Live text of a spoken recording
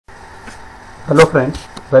Hello friends,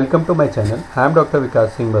 welcome to my channel. I am Dr.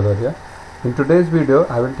 Vikas Singh Bhadoria. In today's video,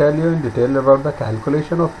 I will tell you in detail about the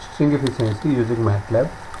calculation of string efficiency using Matlab.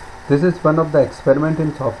 This is one of the experiment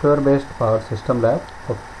in software-based power system lab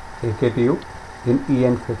of AKTU in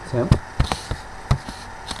EN 5th sem.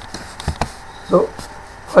 So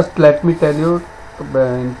first let me tell you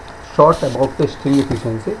in short about the string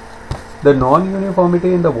efficiency. The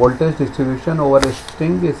non-uniformity in the voltage distribution over a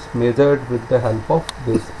string is measured with the help of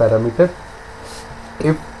this parameter.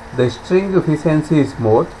 If the string efficiency is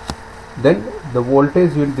more, then the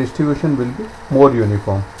voltage distribution will be more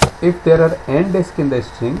uniform. If there are n disks in the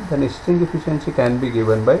string, then string efficiency can be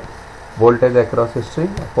given by voltage across a string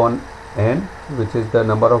upon n, which is the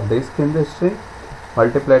number of disks in the string,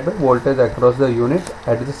 multiplied by voltage across the unit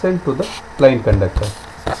adjacent to the line conductor.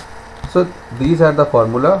 So these are the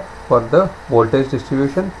formula for the voltage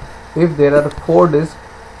distribution. If there are 4 disks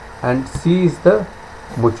and C is the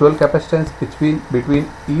mutual capacitance between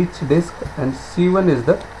each disk and C1 is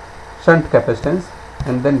the shunt capacitance,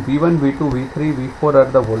 and then V1, V2, V3, V4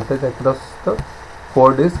 are the voltage across the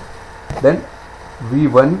 4 disks, then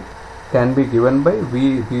V1 can be given by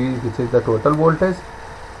V, which is the total voltage,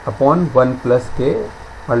 upon 1 plus K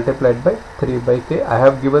multiplied by 3 by K. I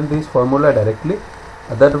have given this formula directly,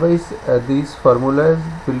 otherwise these formulas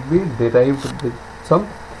will be derived with some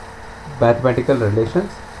mathematical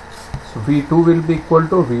relations. So V2 will be equal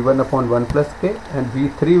to V1 upon 1 plus K, and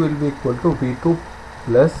V3 will be equal to V2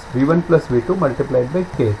 plus V1 plus V2 multiplied by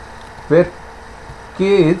K, where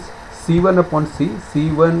K is C1 upon C.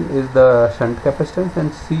 C1 is the shunt capacitance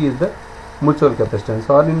and C is the mutual capacitance,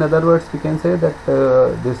 or in other words we can say that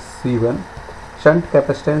this C1 shunt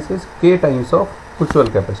capacitance is K times of mutual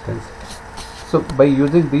capacitance. So by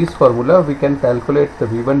using this formula we can calculate the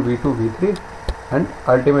V1, V2, V3, and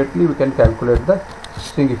ultimately we can calculate the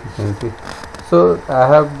string efficiency. So I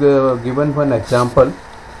have given one example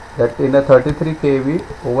that in a 33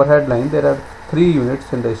 kV overhead line there are 3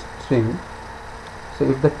 units in the string. So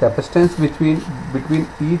if the capacitance between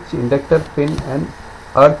each inductor pin and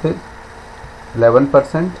earth is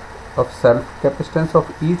 11% of self capacitance of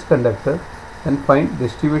each conductor, then find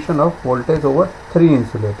distribution of voltage over 3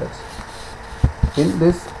 insulators. In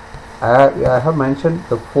this I have mentioned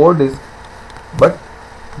the 4 disks, but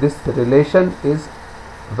this relation is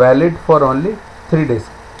valid for only 3 disks.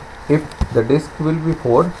 If the disk will be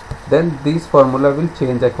 4, then these formula will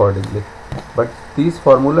change accordingly, but these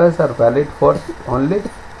formulas are valid for only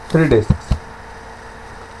 3 disks.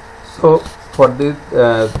 So for this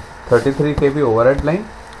 33 kV overhead line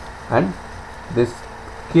and this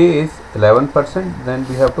K is 11%, then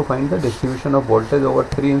we have to find the distribution of voltage over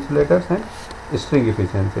 3 insulators and string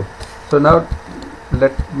efficiency. So now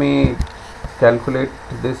let me calculate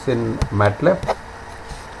this in Matlab.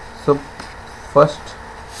 So first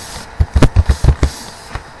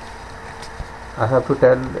I have to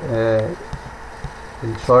tell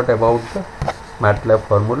in short about the Matlab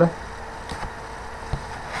formula.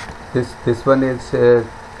 This one is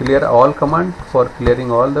clear all command for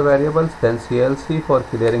clearing all the variables, then CLC for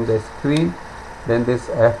clearing the screen, then this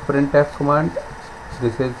fprintf command,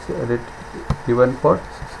 this is given for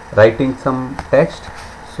writing some text.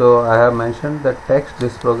 So I have mentioned that text,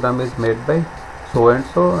 this program is made by so and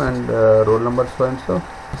so and roll number so and so.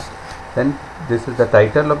 Then this is the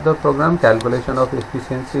title of the program, calculation of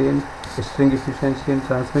efficiency in string efficiency in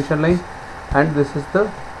transmission line, and this is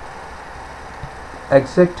the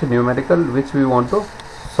exact numerical which we want to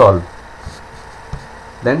solve.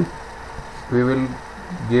 Then we will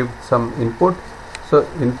give some input. So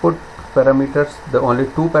input parameters, the only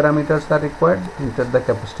 2 parameters are required. Enter the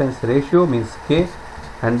capacitance ratio, means K,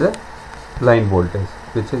 and the line voltage,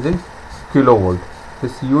 which is in kilovolt.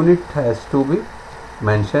 This unit has to be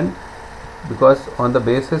mentioned because on the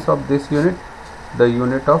basis of this unit the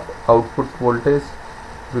unit of output voltage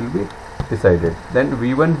will be decided. Then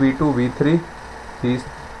V1, V2, V3, these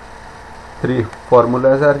 3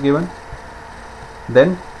 formulas are given.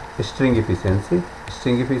 Then string efficiency.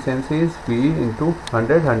 String efficiency is V into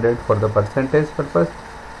 100 for the percentage purpose,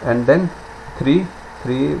 and then 3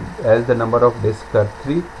 as the number of disks are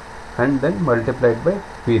 3, and then multiplied by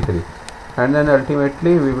V3, and then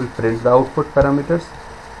ultimately we will print the output parameters,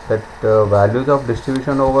 that values of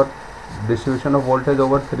distribution of voltage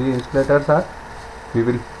over 3 insulators are, we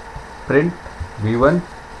will print V1,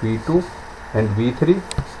 V2 and V3,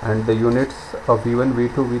 and the units of V1,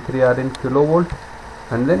 V2, V3 are in kilovolt,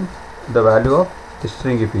 and then the value of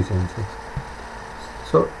string efficiency.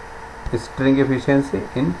 So string efficiency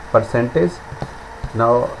in percentage.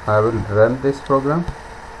 Now I will run this program.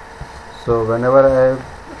 So whenever I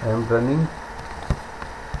am running,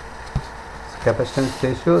 capacitance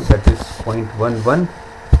ratio, that is 0.11,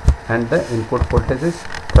 and the input voltage is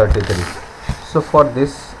 33. So for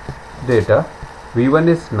this data, V1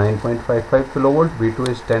 is 9.55 kilovolt, V2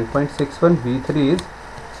 is 10.61, V3 is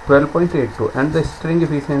 12.82, and the string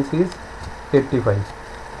efficiency is 85.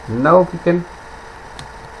 Now we can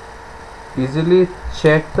easily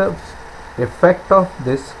check the effect of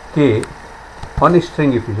this K on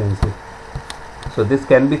string efficiency. So this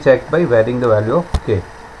can be checked by varying the value of K.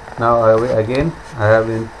 Now I have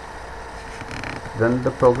run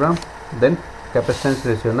the program, then capacitance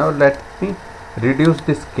ratio. Now let me reduce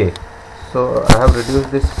this K. So I have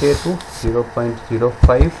reduced this K to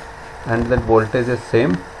 0.05, and then voltage is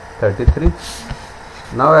same, 33.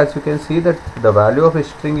 Now as you can see that the value of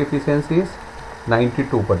string efficiency is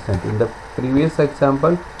 92%. In the previous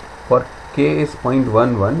example, for K is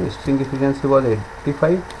 0.11, string efficiency was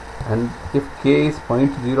 85, and if K is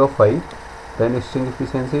 0.05, then string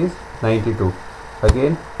efficiency is 92.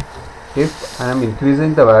 Again, if I am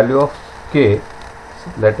increasing the value of K,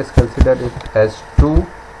 let us consider it as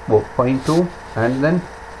 2.2, and then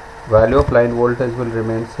value of line voltage will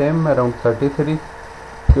remain same, around 33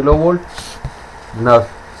 kilovolt. Now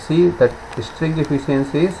see that string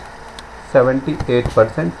efficiency is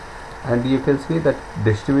 78%, and you can see that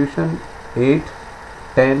distribution 8,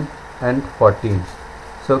 10 and 14.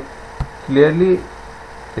 So clearly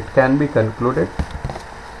it can be concluded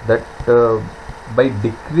that by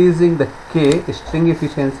decreasing the K, string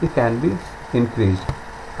efficiency can be increased,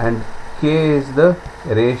 and K is the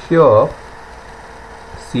ratio of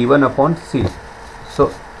C1 upon C.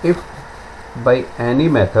 So if by any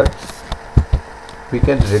method we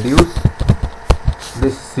can reduce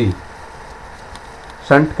this C,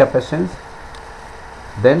 shunt capacitance,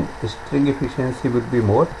 then string efficiency will be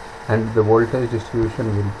more, and the voltage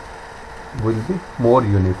distribution will be more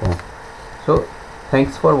uniform. So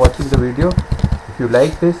thanks for watching the video. If you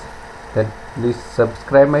like this, then please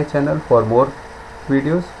subscribe my channel for more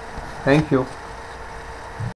videos. Thank you.